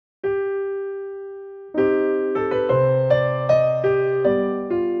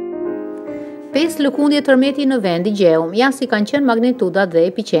5 lëkundje tërmeti në vend IGJEUM Ja si kanë qenë magnitudat dhe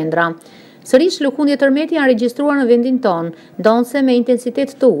epiqendra. Sërish lëkundje tërmeti janë regjistruar në vendin tonë, ndonse me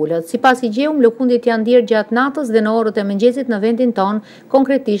intensitet të ulët. Sipas IGJEUM, lëkundjet janë ndier gjatë natës dhe në orët e mëngjesit në vendin tonë,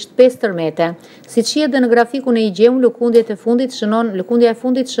 konkretisht 5 tërmete. Siç shihet dhe në grafikun e IGJEUM, lëkundja e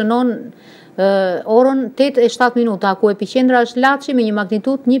fundit shënon orën 8:07 minuta, ku epiqendra është Laçi me një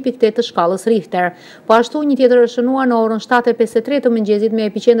magnitud 1.8 të shkallës Richter. Po ashtu një tjetër është shënuar në orën 7:53 të mëngjesit me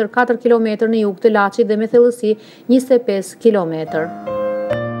epiqendër 4 km në jug të Laçit dhe me thellësi 25 km.